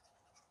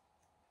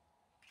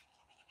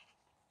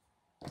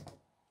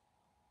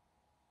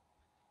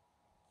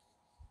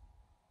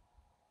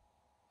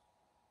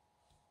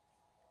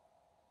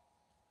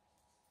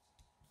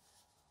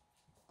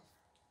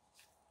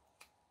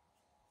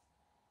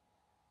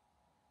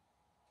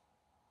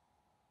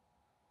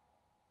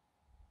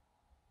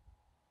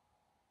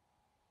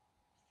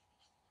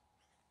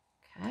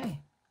 Okay.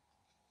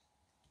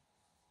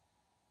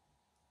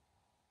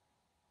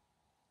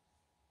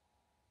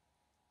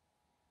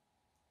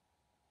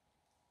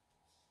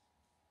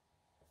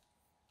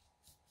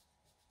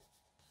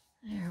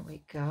 There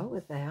we go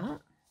with that.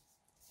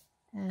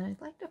 And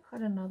I'd like to put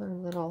another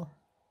little,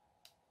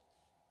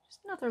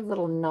 just another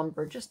little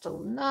number, just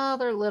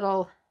another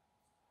little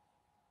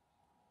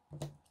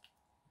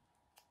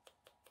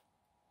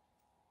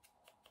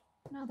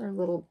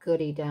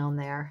goodie down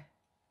there.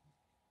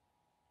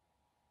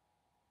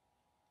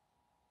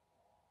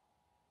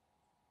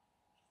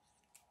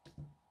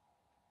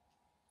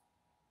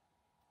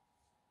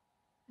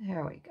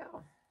 There we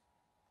go.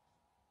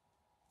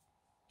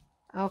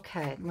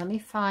 Okay, let me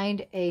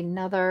find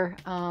another,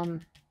 oh,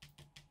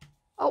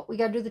 we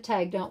got to do the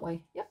tag, don't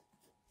we? Yep.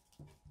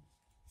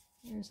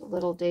 Here's a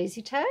little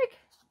daisy tag.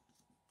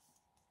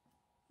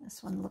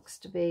 This one looks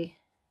to be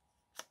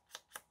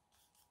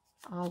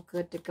all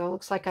good to go.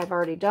 Looks like I've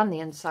already done the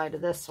inside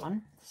of this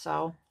one,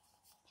 so.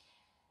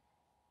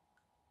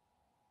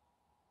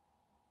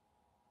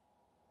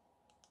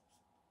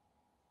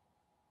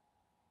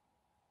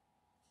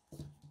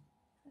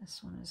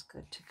 This one is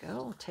good to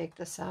go. We'll take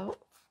this out.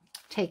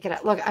 Take it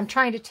out. Look, I'm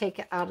trying to take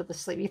it out of the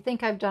sleeve. You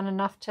think I've done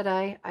enough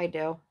today? I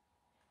do.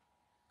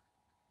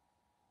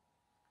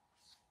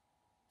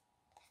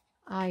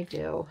 I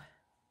do.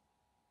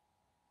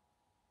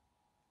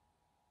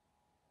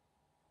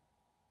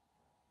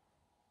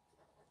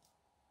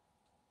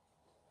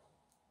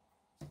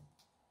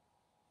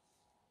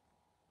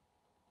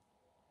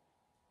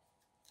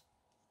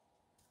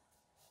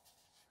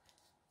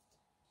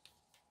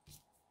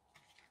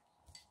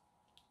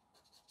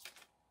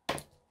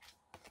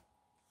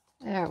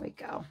 There we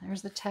go.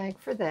 There's the tag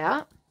for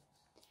that.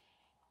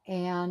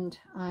 And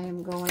I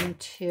am going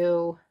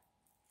to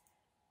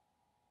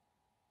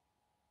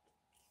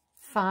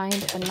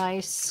find a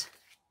nice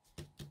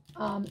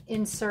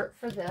insert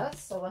for this.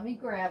 So let me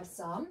grab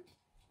some.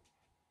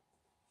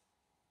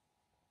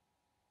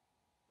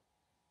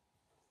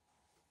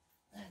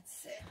 Let's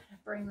see. I'm going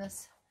to bring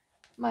this,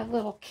 my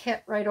little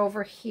kit right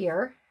over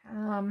here.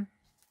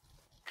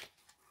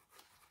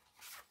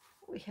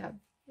 We have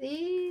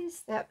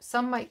these, that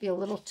some might be a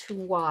little too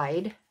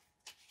wide.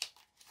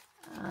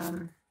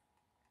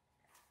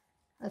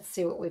 Let's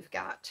see what we've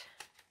got.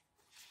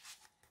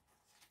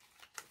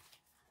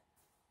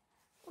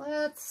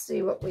 Let's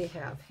see what we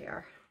have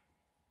here.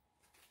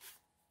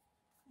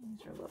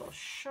 These are a little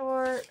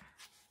short,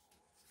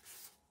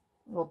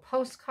 little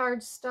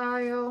postcard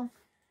style.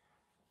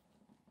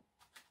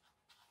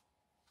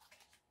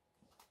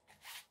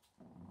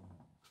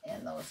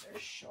 And those are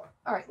short.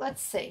 All right,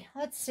 let's see.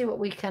 Let's see what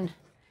we can,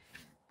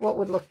 what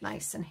would look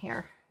nice in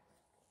here.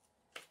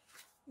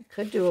 We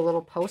could do a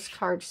little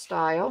postcard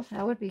style.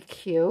 That would be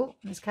cute.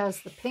 This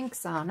has the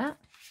pinks on it.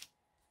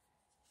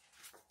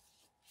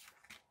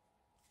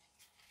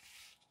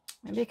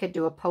 Maybe I could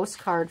do a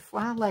postcard.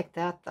 Well, I like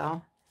that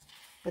though.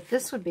 But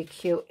this would be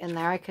cute in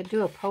there. I could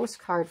do a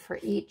postcard for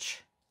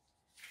each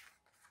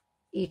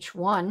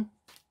one.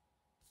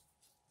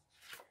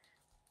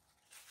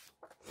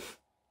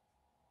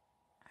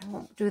 I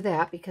won't do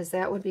that because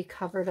that would be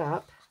covered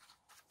up.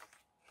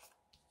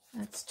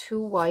 That's too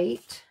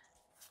white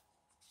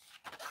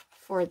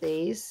for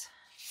these.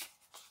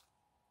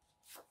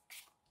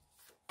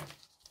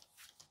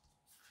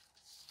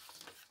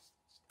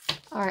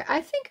 All right,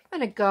 I think I'm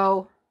going to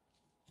go,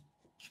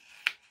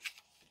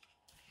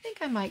 I think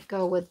I might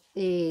go with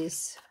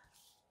these.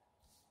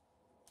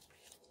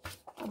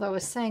 Although I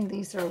was saying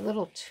these are a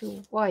little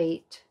too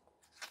white.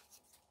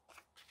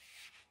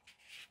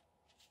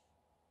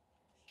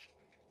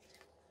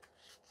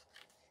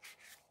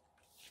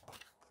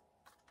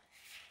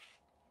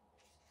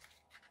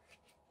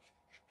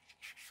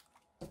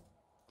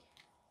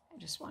 I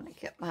just want to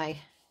get my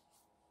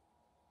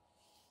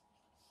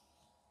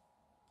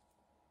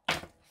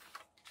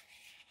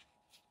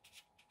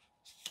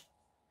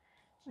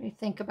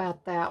think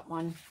about that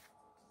one?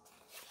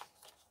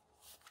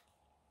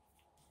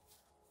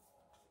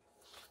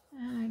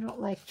 I don't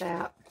like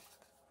that.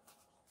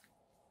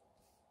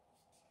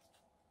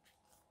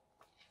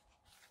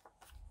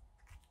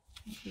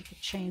 Maybe you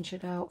could change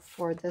it out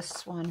for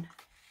this one.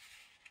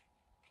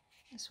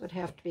 This would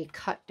have to be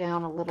cut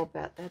down a little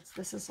bit.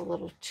 This is a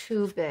little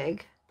too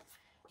big.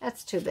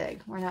 That's too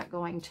big. We're not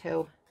going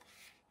to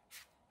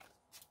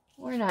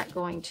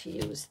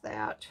use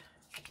that.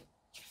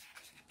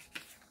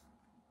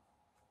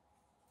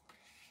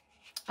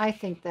 I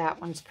think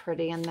that one's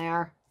pretty in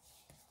there.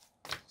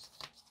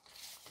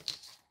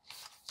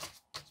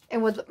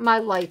 And with my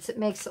lights, it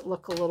makes it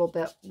look a little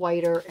bit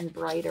whiter and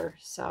brighter.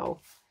 So,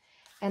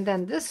 and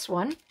then this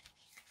one,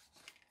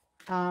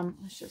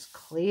 let's just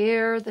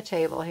clear the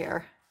table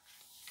here.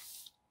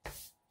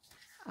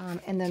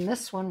 And then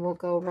this one will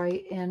go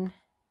right in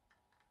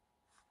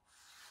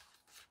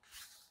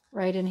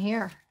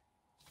here.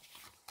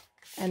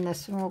 And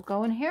this one will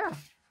go in here.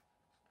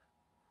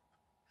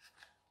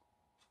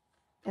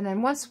 And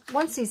then once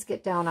these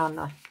get down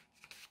on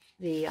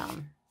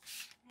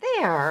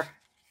there.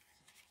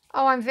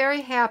 Oh, I'm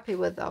very happy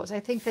with those. I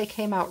think they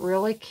came out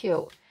really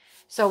cute.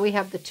 So we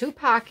have the 2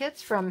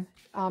 pockets from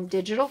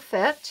Digital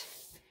Fit.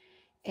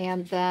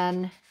 And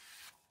then,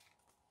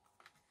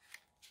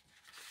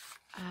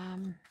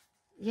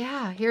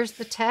 yeah, here's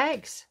the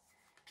tags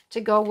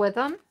to go with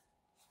them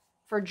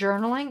for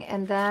journaling.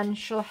 And then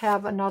she'll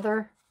have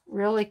another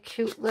really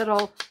cute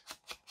little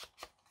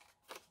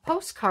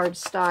postcard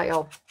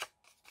style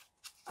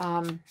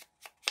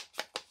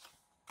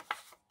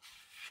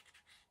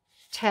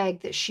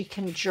tag that she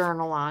can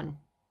journal on.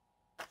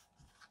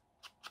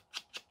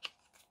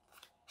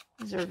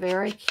 These are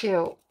very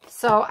cute.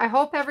 So I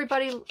hope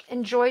everybody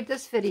enjoyed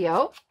this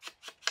video.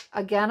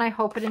 Again, I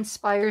hope it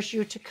inspires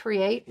you to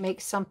create,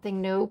 make something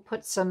new,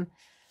 put some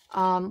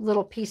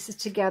little pieces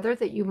together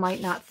that you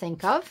might not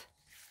think of.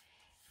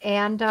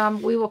 And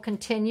we will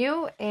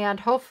continue, and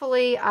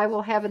hopefully I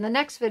will have in the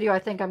next video, I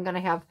think I'm going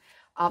to have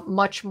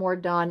much more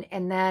done,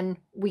 and then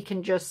we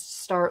can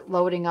just start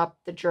loading up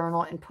the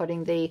journal and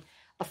putting the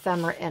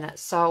ephemera in it.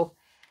 So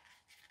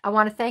I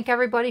want to thank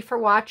everybody for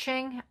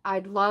watching.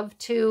 I'd love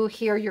to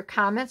hear your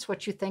comments,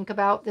 what you think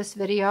about this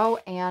video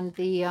and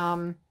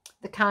the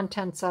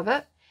contents of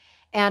it.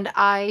 And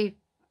I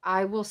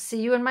will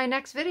see you in my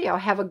next video.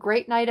 Have a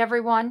great night,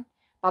 everyone.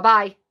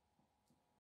 Bye-bye.